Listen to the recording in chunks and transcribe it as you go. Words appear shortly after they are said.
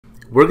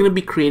We're going to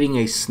be creating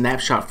a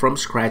snapshot from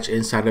scratch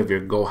inside of your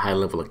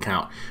Gohighlevel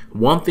account.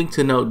 One thing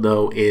to note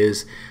though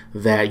is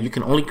that you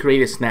can only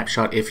create a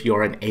snapshot if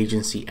you're an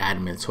agency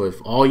admin. So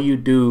if all you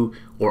do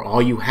or all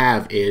you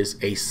have is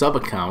a sub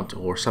account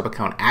or sub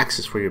account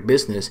access for your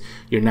business,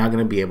 you're not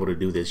going to be able to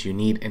do this. You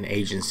need an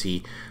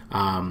agency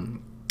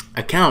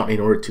account in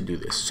order to do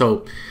this.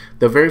 So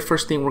the very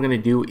first thing we're going to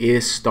do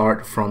is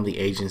start from the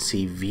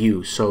agency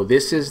view. So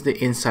this is the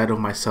inside of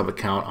my sub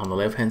account. On the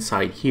left hand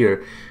side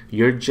here,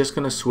 you're just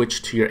going to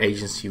switch to your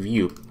agency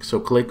view. So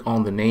click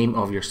on the name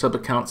of your sub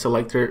account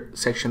selector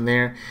section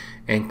there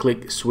and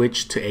click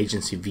switch to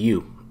agency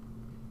view.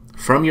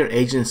 From your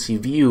agency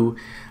view,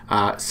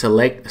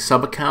 select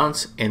sub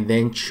accounts and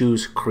then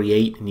choose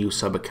create new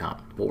sub account.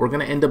 What we're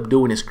going to end up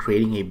doing is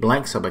creating a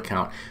blank sub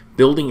account,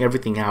 building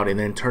everything out, and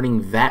then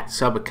turning that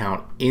sub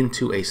account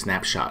into a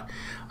snapshot.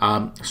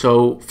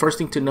 So first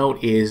thing to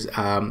note is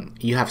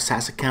you have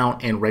SaaS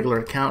account and regular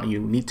account. You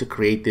need to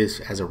create this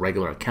as a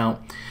regular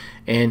account.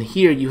 And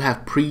here you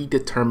have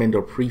predetermined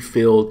or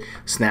pre-filled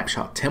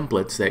snapshot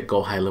templates that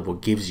Gohighlevel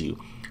gives you.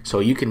 So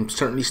you can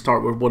certainly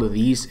start with one of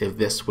these if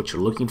that's what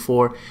you're looking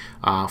for.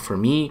 For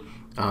me,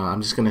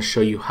 I'm just going to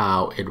show you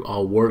how it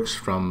all works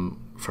from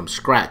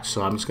scratch.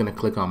 So I'm just going to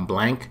click on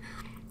blank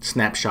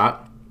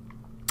snapshot.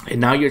 And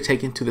now you're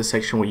taken to the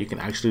section where you can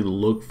actually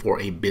look for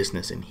a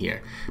business in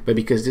here. But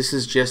because this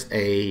is just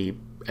a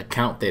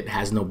account that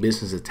has no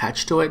business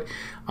attached to it,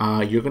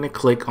 you're going to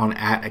click on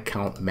add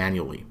account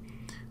manually.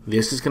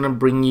 This is going to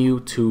bring you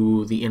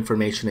to the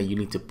information that you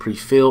need to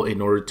pre-fill in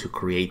order to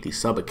create the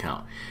sub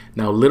account.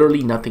 Now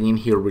literally nothing in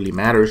here really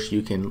matters.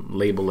 You can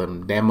label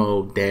them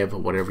demo, dev, or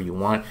whatever you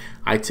want.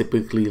 I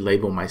typically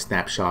label my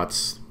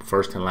snapshots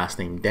first and last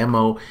name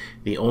demo.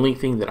 The only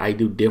thing that I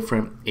do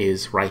different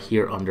is right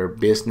here under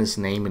business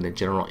name in the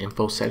general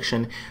info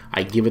section,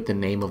 I give it the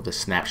name of the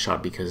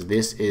snapshot because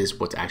this is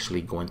what's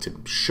actually going to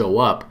show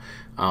up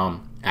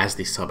as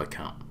the sub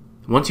account.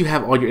 Once you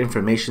have all your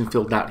information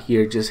filled out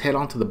here, just head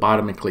on to the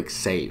bottom and click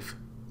save.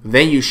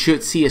 Then you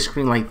should see a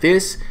screen like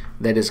this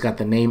that has got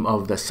the name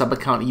of the sub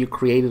account you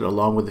created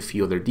along with a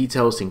few other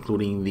details,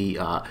 including the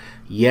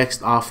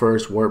Yext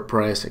offers,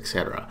 WordPress,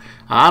 etc.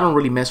 I don't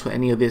really mess with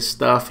any of this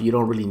stuff. You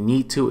don't really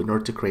need to in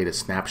order to create a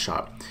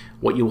snapshot.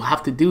 What you will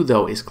have to do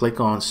though is click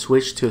on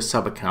switch to a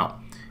sub account.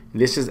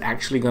 This is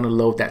actually going to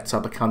load that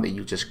sub account that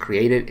you just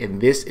created, and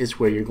this is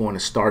where you're going to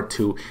start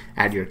to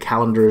add your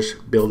calendars,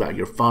 build out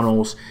your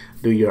funnels,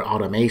 do your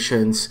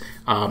automations,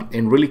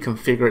 and really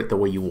configure it the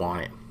way you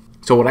want it.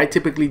 So what I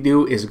typically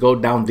do is go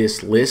down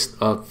this list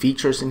of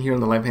features in here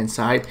on the left hand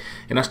side,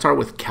 and I start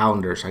with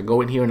calendars. I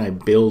go in here and I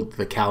build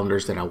the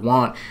calendars that I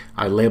want.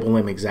 I label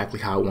them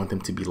exactly how I want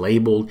them to be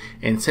labeled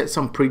and set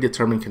some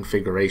predetermined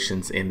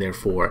configurations in there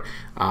for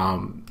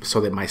so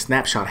that my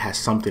snapshot has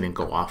something to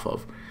go off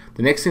of.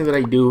 The next thing that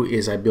I do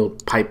is I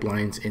build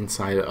pipelines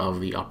inside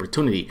of the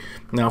opportunity.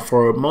 Now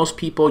for most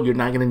people, you're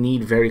not going to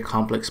need very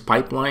complex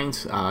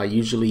pipelines.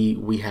 Usually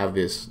we have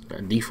this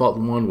default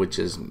one, which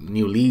is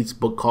new leads,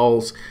 book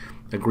calls,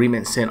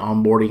 agreement sent,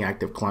 onboarding,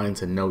 active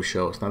clients, and no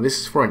shows. Now this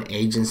is for an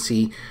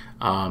agency.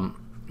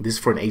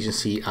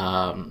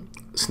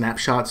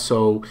 Snapshot,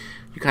 so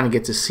you kind of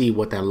get to see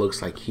what that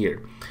looks like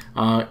here.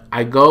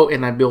 I go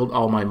and I build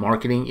all my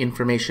marketing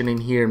information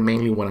in here.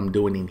 Mainly what I'm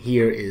doing in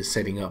here is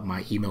setting up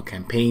my email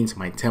campaigns,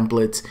 my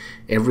templates,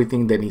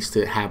 everything that needs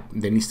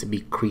to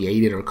be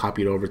created or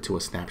copied over to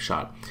a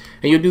snapshot.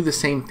 And you'll do the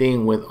same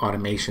thing with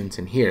automations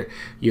in here.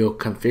 You'll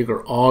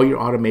configure all your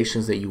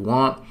automations that you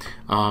want,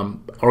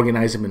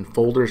 organize them in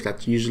folders.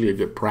 That's usually a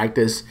good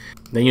practice.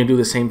 Then you'll do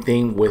the same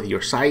thing with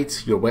your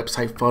sites, your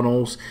website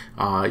funnels,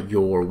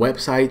 your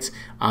websites.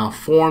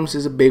 Forms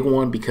is a big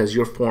one because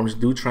your forms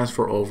do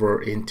transfer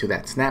over into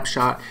that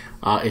snapshot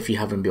if you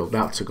haven't built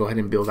out. So go ahead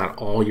and build out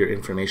all your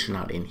information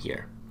out in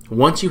here.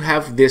 Once you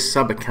have this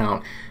sub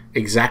account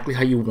exactly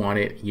how you want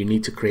it, you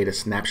need to create a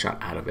snapshot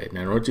out of it.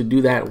 Now in order to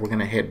do that, we're going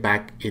to head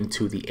back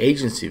into the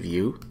agency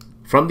view.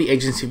 From the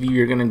agency view,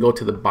 you're going to go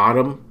to the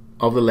bottom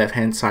of the left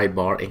hand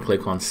sidebar and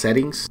click on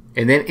settings,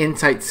 and then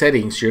inside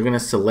settings you're going to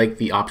select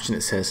the option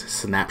that says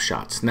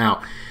snapshots.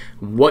 Now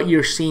what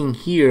you're seeing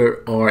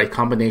here are a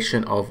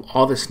combination of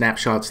all the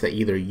snapshots that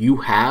either you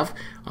have,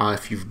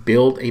 if you've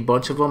built a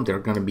bunch of them, they're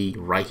going to be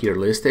right here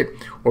listed,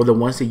 or the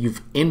ones that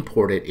you've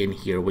imported in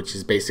here, which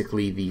is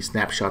basically the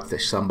snapshots that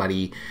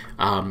somebody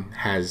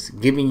has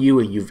given you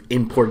and you've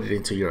imported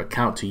into your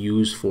account to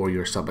use for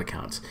your sub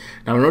accounts.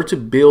 Now in order to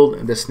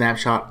build the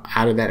snapshot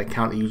out of that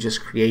account that you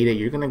just created,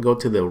 you're going to go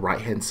to the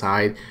right hand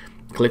side,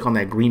 click on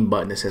that green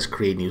button that says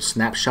create new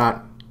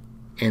snapshot.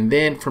 And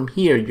then from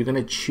here, you're going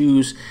to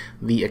choose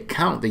the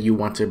account that you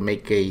want to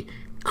make a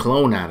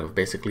clone out of,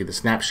 basically the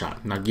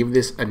snapshot. Now give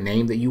this a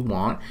name that you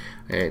want.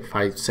 If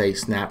I say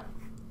Snap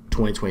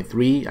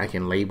 2023, I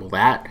can label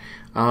that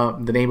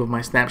the name of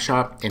my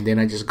snapshot. And then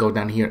I just go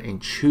down here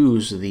and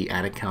choose the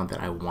ad account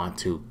that I want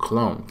to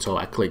clone. So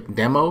I click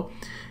demo.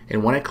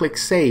 And when I click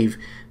save,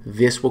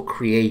 this will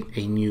create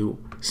a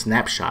new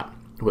snapshot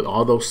with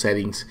all those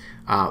settings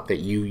that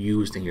you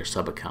used in your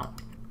sub account.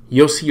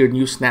 You'll see your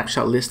new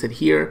snapshot listed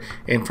here,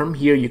 and from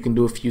here you can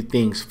do a few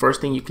things. First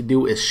thing you can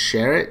do is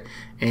share it,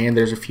 and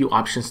there's a few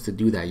options to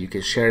do that. You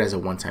can share it as a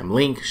one-time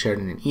link, share it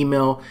in an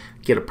email,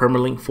 get a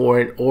permalink for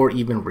it, or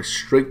even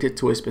restrict it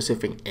to a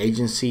specific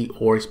agency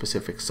or a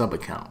specific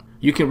sub-account.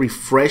 You can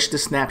refresh the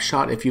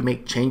snapshot if you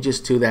make changes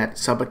to that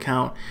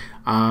sub-account.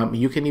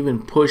 You can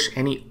even push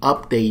any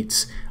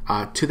updates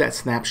to that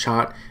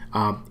snapshot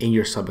in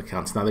your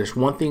sub-accounts. Now there's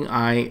one thing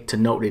to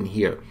note in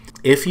here.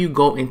 If you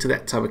go into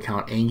that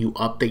sub-account and you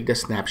update the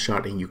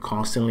snapshot and you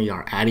constantly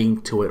are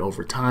adding to it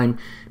over time,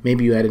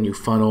 maybe you add a new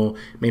funnel,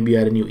 maybe you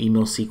add a new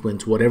email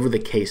sequence, whatever the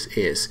case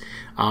is,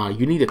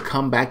 you need to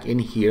come back in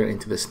here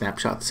into the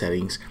snapshot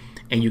settings,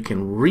 and you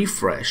can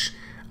refresh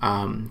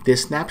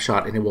this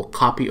snapshot, and it will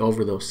copy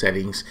over those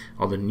settings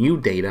or the new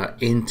data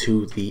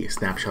into the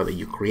snapshot that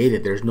you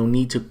created. There's no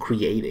need to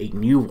create a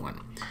new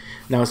one.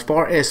 Now, as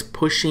far as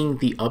pushing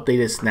the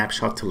updated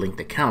snapshot to linked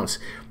accounts,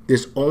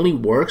 this only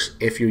works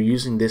if you're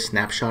using this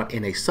snapshot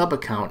in a sub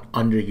account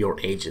under your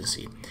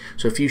agency.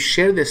 So if you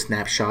share this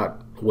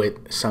snapshot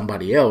with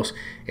somebody else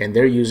and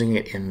they're using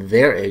it in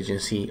their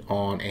agency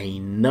on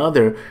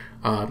another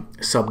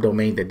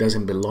subdomain that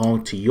doesn't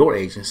belong to your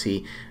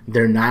agency,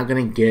 they're not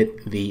going to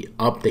get the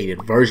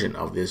updated version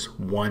of this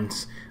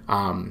once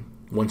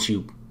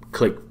you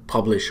click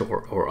publish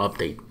or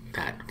update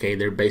that. Okay,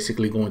 they're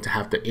basically going to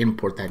have to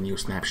import that new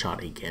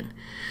snapshot again.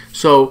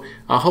 So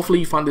hopefully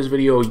you found this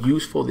video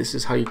useful. This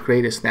is how you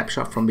create a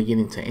snapshot from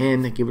beginning to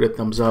end. Give it a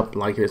thumbs up,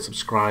 like it,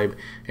 subscribe,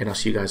 and I'll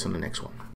see you guys on the next one.